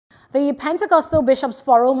The Pentecostal Bishops'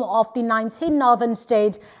 Forum of the 19 northern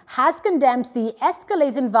states has condemned the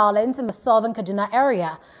escalating violence in the southern Kaduna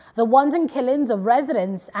area, the wanton killings of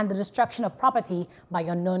residents and the destruction of property by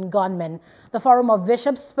unknown gunmen. The Forum of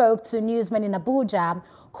Bishops spoke to newsmen in Abuja,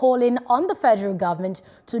 calling on the federal government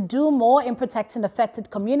to do more in protecting affected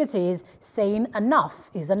communities, saying enough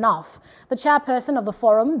is enough. The chairperson of the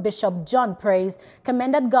forum, Bishop John Praise,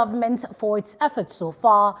 commended government for its efforts so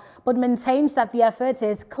far, but maintains that the effort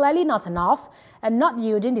is clearly not enough and not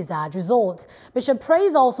yielding desired results. Bishop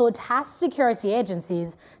Praise also tasked security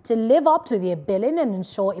agencies to live up to their billing and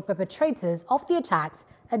ensure the perpetrators of the attacks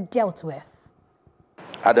are dealt with.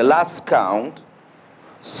 At the last count,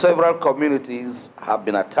 several communities have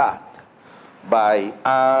been attacked by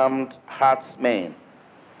armed herdsmen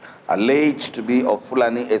alleged to be of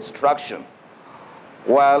Fulani extraction,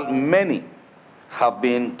 while many have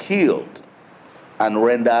been killed and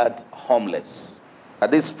rendered homeless.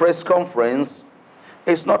 At this press conference,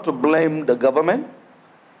 it's not to blame the government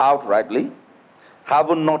outrightly,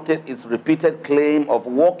 having noted its repeated claim of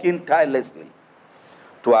working tirelessly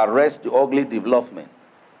to arrest the ugly development.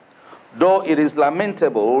 Though it is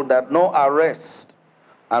lamentable that no arrest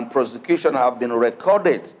and prosecution have been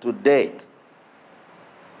recorded to date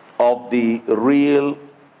of the real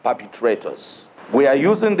perpetrators. We are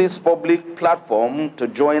using this public platform to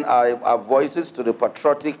join our voices to the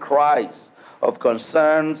patriotic cries of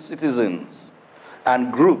concerned citizens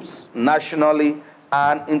and groups nationally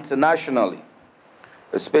and internationally,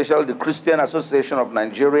 especially the Christian Association of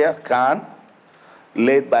Nigeria, CAN,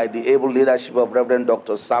 led by the able leadership of Reverend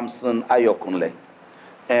Dr. Samson Ayokunle,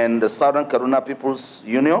 and the Southern Kaduna People's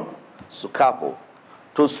Union, SUKAPO,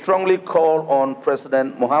 to strongly call on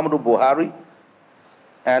President Muhammadu Buhari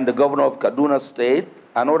and the governor of Kaduna State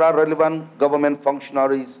and other relevant government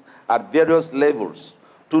functionaries at various levels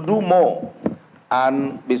to do more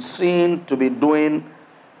and be seen to be doing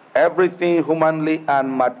everything humanly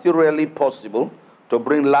and materially possible to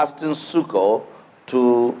bring lasting succor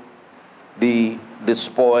to the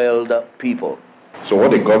despoiled people. So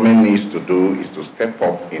what the government needs to do is to step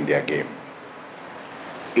up in their game.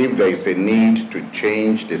 If there is a need to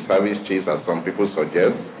change the service chiefs, as some people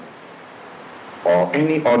suggest, or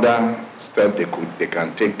any other step they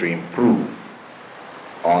can take to improve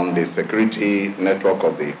on the security network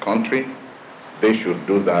of the country, they should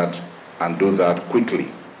do that and do that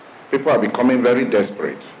quickly. People are becoming very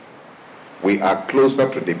desperate. We are closer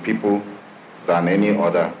to the people than any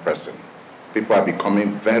other person. People are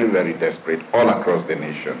becoming very, very desperate all across the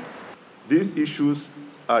nation. These issues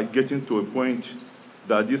are getting to a point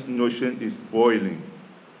that this notion is boiling,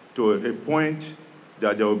 to a point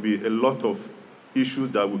that there will be a lot of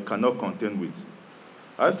issues that we cannot contend with.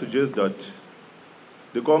 I suggest that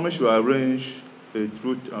the government should arrange a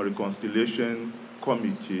Truth and Reconciliation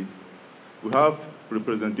Committee. We have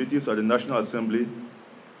representatives at the National Assembly,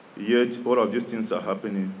 yet all of these things are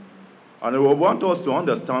happening. And I want us to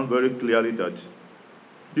understand very clearly that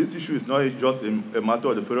this issue is not just a matter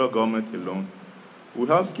of the federal government alone. We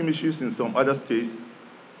have skirmishes in some other states,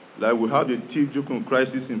 like we have the Tiv-Jukun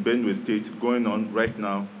crisis in Benue State going on right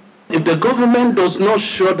now. If the government does not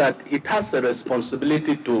show that it has a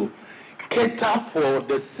responsibility to cater for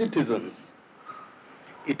the citizens,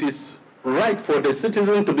 it is right for the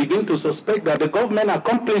citizens to begin to suspect that the government are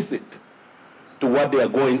complicit to what they are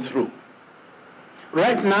going through.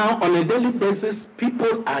 Right now, on a daily basis,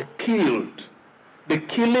 people are killed. The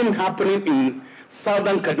killing happening in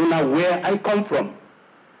southern Kaduna, where I come from,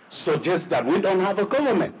 suggests that we don't have a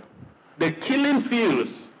government. The killing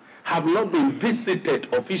fields have not been visited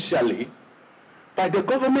officially by the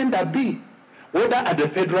government that be, whether at the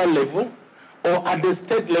federal level or at the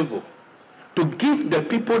state level, to give the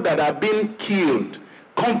people that are being killed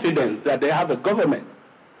confidence that they have a government.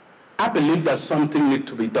 I believe that something needs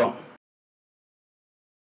to be done.